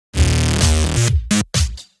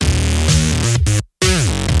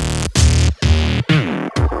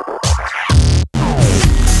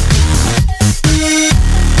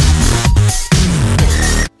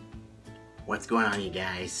on, you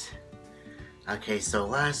guys? Okay, so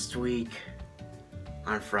last week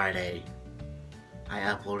on Friday, I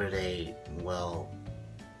uploaded a, well,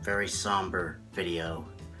 very somber video.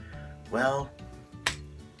 Well,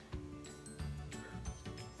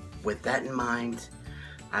 with that in mind,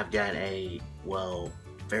 I've got a, well,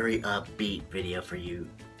 very upbeat video for you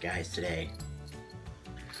guys today.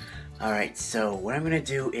 Alright, so what I'm gonna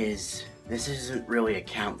do is, this isn't really a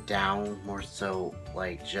countdown, more so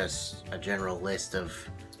like just a general list of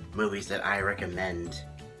movies that I recommend.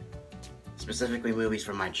 Specifically movies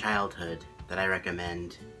from my childhood that I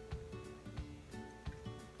recommend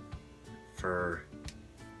for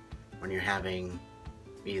when you're having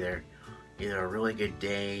either a really good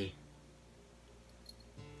day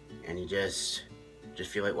and you just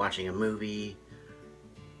feel like watching a movie,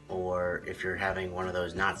 or if you're having one of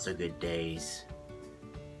those not so good days,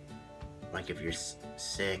 like if you're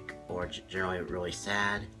sick or generally really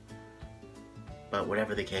sad. But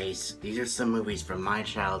whatever the case, these are some movies from my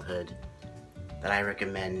childhood that I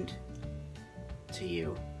recommend to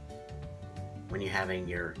you when you're having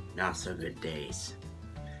your not so good days.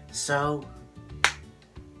 So,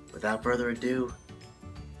 without further ado,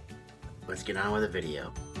 let's get on with the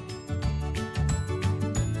video.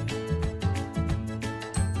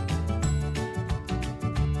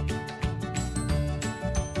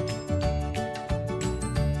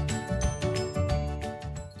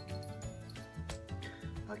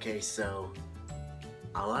 Okay, so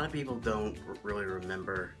a lot of people don't really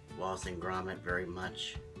remember Wallace and Gromit very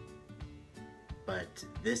much, but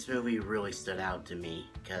this movie really stood out to me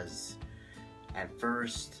because at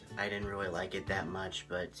first I didn't really like it that much,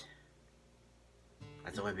 but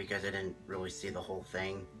that's only because I didn't really see the whole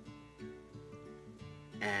thing.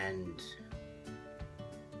 And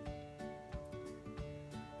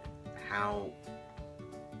how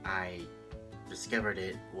I discovered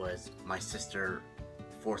it was my sister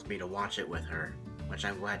forced me to watch it with her, which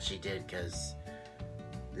I'm glad she did, because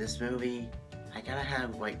this movie, I gotta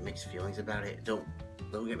have like mixed feelings about it. Don't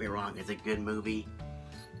get me wrong, it's a good movie.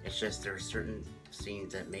 It's just there are certain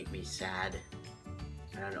scenes that make me sad.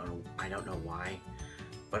 I don't know why,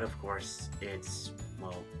 but of course it's,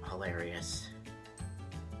 well, hilarious.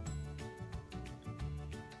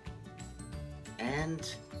 And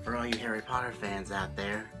for all you Harry Potter fans out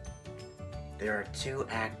there are two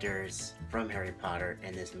actors from Harry Potter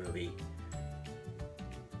in this movie.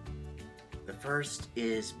 The first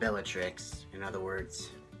is Bellatrix, in other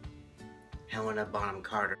words, Helena Bonham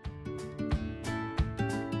Carter.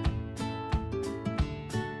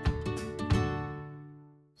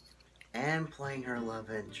 And playing her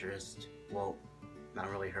love interest, well,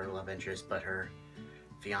 not really her love interest, but her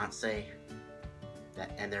fiance,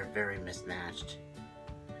 and they're very mismatched,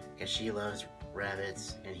 because she loves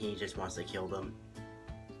rabbits and he just wants to kill them.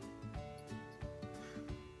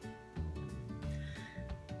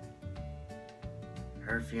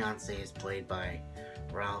 Her fiance is played by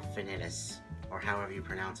Ralph Fiennes, or however you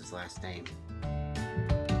pronounce his last name.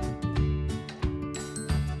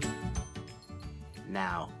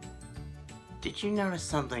 Now, did you notice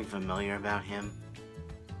something familiar about him?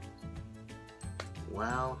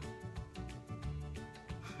 Well,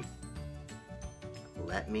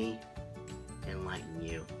 let me enlighten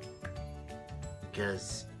you,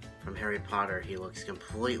 because from Harry Potter he looks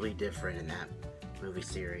completely different in that movie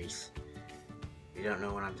series. If you don't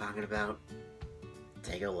know what I'm talking about,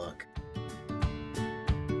 take a look.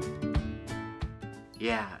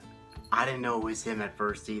 Yeah, I didn't know it was him at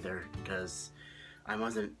first either, because I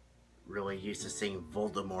wasn't really used to seeing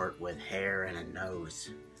Voldemort with hair and a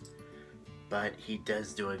nose, but he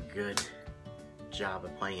does do a good job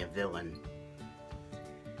of playing a villain.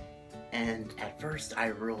 And at first I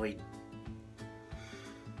really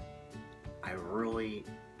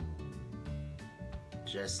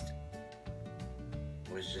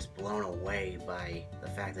was just blown away by the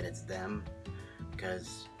fact that it's them,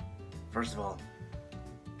 because first of all,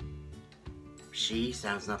 she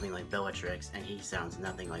sounds nothing like Bellatrix and he sounds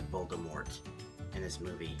nothing like Voldemort in this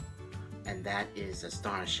movie, and that is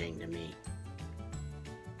astonishing to me.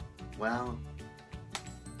 Well,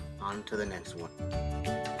 on to the next one.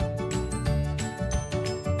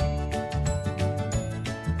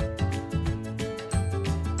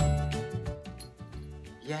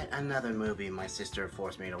 Yet another movie my sister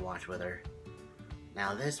forced me to watch with her.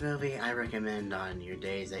 Now this movie I recommend on your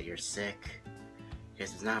days that you're sick,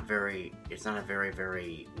 because it's not a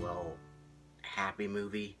very, well, happy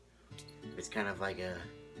movie. It's kind of like a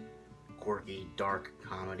quirky, dark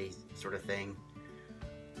comedy sort of thing.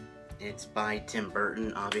 It's by Tim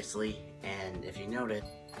Burton, obviously, and if you noted,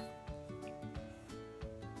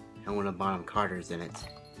 Helena Bonham Carter's in it.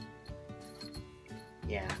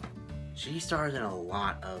 Yeah, she stars in a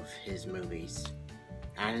lot of his movies.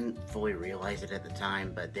 I didn't fully realize it at the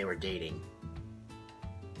time, but they were dating.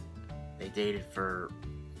 They dated for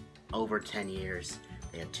over 10 years.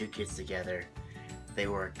 They had 2 kids together. They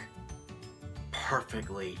work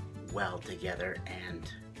perfectly well together,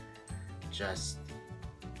 and just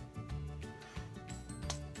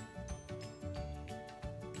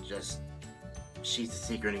she's the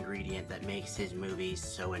secret ingredient that makes his movies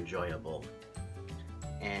so enjoyable.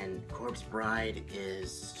 And Corpse Bride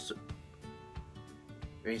is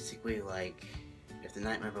basically like if The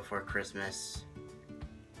Nightmare Before Christmas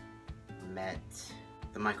met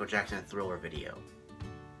the Michael Jackson Thriller video.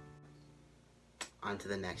 On to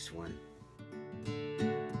the next one.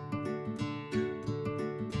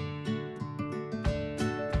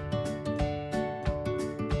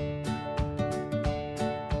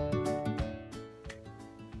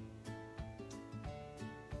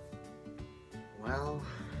 Well,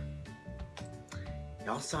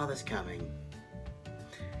 y'all saw this coming.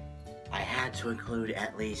 I had to include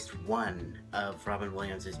at least one of Robin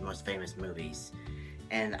Williams' most famous movies,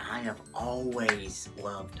 and I have always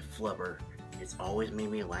loved Flubber. It's always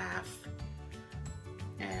made me laugh,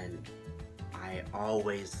 and I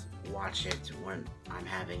always watch it when I'm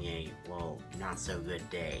having a, well, not so good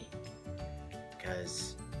day,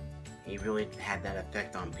 because he really had that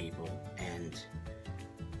effect on people, and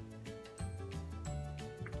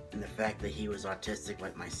the fact that he was autistic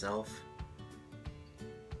like myself,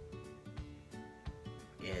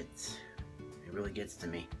 it really gets to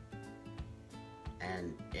me.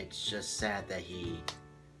 And it's just sad that he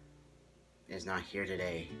is not here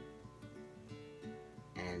today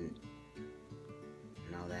and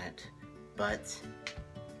all that, but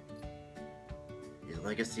his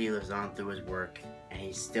legacy lives on through his work, and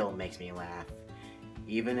he still makes me laugh.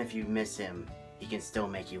 Even if you miss him, he can still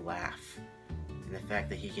make you laugh. And the fact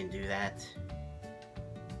that he can do that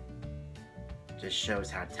just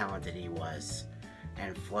shows how talented he was.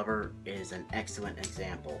 And Flubber is an excellent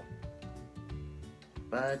example.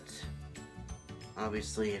 But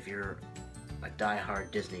obviously, if you're a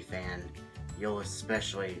die-hard Disney fan, you'll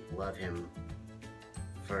especially love him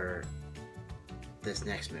for this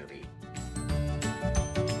next movie.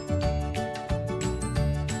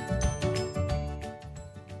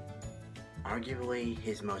 Arguably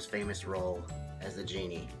his most famous role as the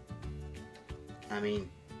genie. I mean,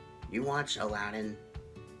 you watch Aladdin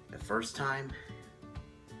the first time,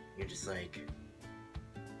 you're just like,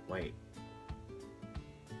 wait,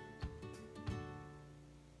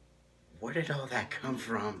 where did all that come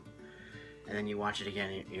from? And then you watch it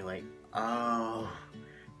again and you're like, oh,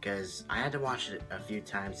 because I had to watch it a few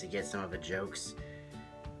times to get some of the jokes,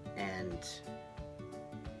 and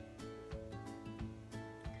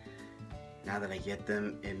now that I get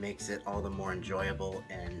them, it makes it all the more enjoyable.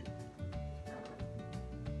 And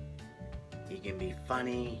he can be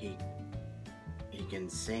funny, he can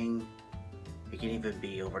sing, he can even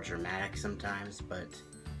be over dramatic sometimes, but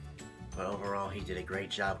overall he did a great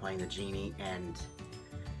job playing the genie. And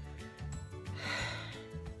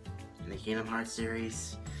in the Kingdom Hearts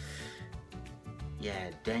series,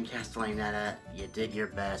 yeah, Dan Castellaneta, you did your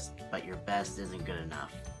best, but your best isn't good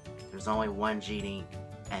enough. There's only one genie,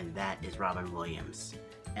 and that is Robin Williams,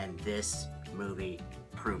 and this movie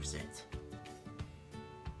proves it.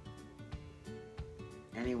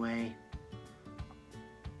 Anyway,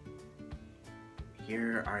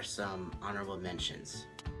 here are some honorable mentions.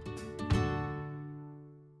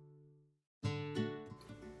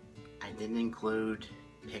 I didn't include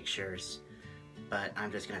pictures, but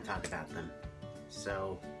I'm just going to talk about them.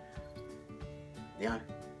 So, the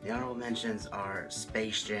honorable mentions are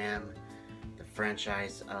Space Jam, the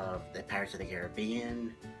franchise of the Pirates of the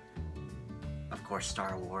Caribbean, of course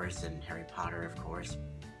Star Wars and Harry Potter, of course,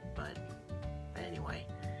 but anyway,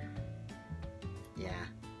 yeah,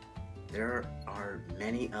 there are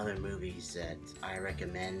many other movies that I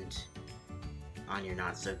recommend on your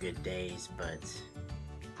not so good days, but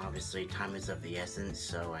obviously time is of the essence,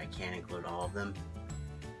 so I can't include all of them.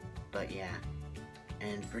 But yeah,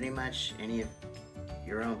 and pretty much any of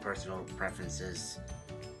your own personal preferences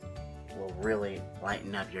will really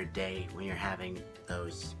lighten up your day when you're having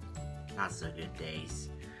those not so good days.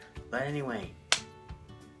 But anyway,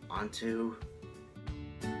 on to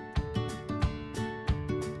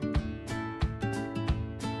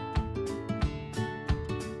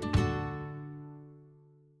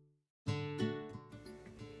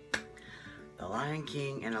The Lion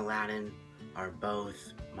King and Aladdin are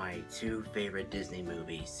both my 2 favorite Disney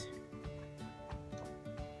movies.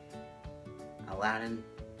 Aladdin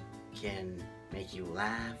can make you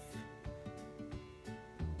laugh,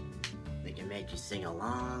 they can make you sing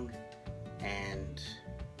along, and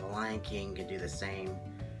The Lion King can do the same,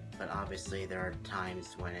 but obviously there are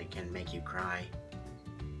times when it can make you cry,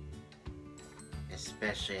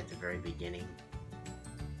 especially at the very beginning.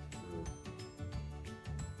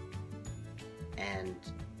 And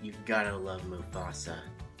you gotta love Mufasa.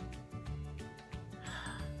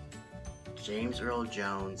 James Earl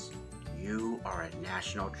Jones, you are a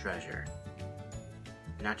national treasure.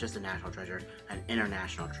 Not just a national treasure, an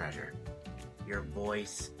international treasure. Your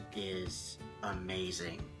voice is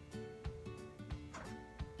amazing.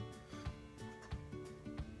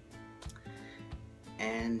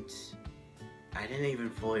 And I didn't even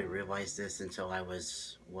fully realize this until I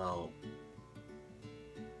was, well,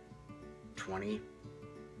 20.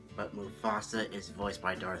 But Mufasa is voiced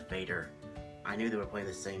by Darth Vader. I knew they were playing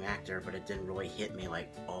the same actor, but it didn't really hit me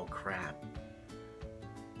like, oh crap.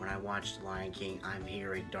 When I watched Lion King, I'm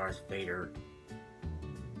hearing Darth Vader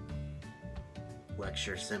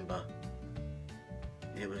lecture Simba.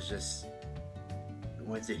 It was just,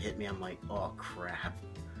 once it hit me, I'm like, oh crap.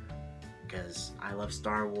 Because I love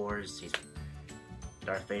Star Wars.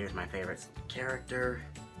 Darth Vader's my favorite character,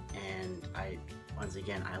 and once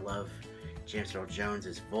again, I love James Earl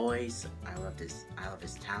Jones' voice. I love his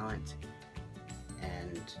talent,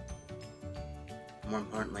 and more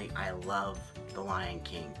importantly, I love The Lion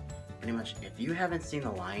King. Pretty much, if you haven't seen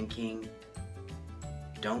The Lion King,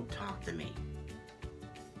 don't talk to me.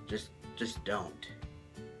 Just don't.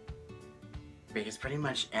 Because pretty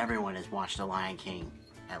much everyone has watched The Lion King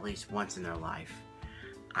at least once in their life.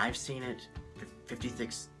 I've seen it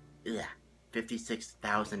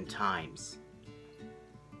 56,000 times.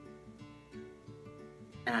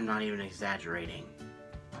 And I'm not even exaggerating.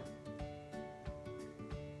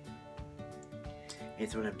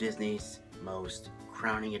 It's one of Disney's most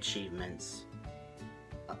crowning achievements,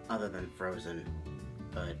 other than Frozen,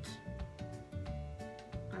 but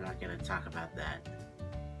I'm not going to talk about that,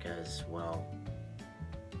 because, well,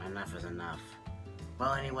 enough is enough.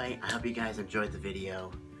 Well, anyway, I hope you guys enjoyed the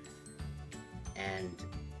video, and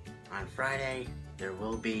on Friday, there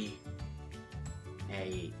will be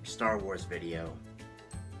a Star Wars video.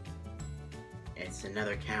 It's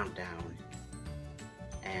another countdown,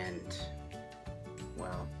 and,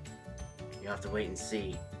 well, you'll have to wait and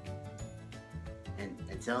see. And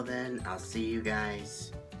until then, I'll see you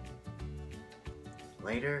guys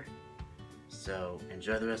later. So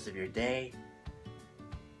enjoy the rest of your day.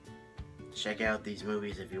 Check out these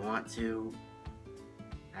movies if you want to.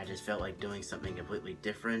 I just felt like doing something completely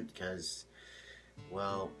different because,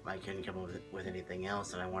 well, I couldn't come up with anything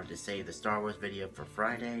else, and I wanted to save the Star Wars video for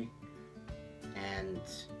Friday. And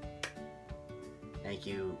thank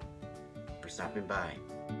you for stopping by.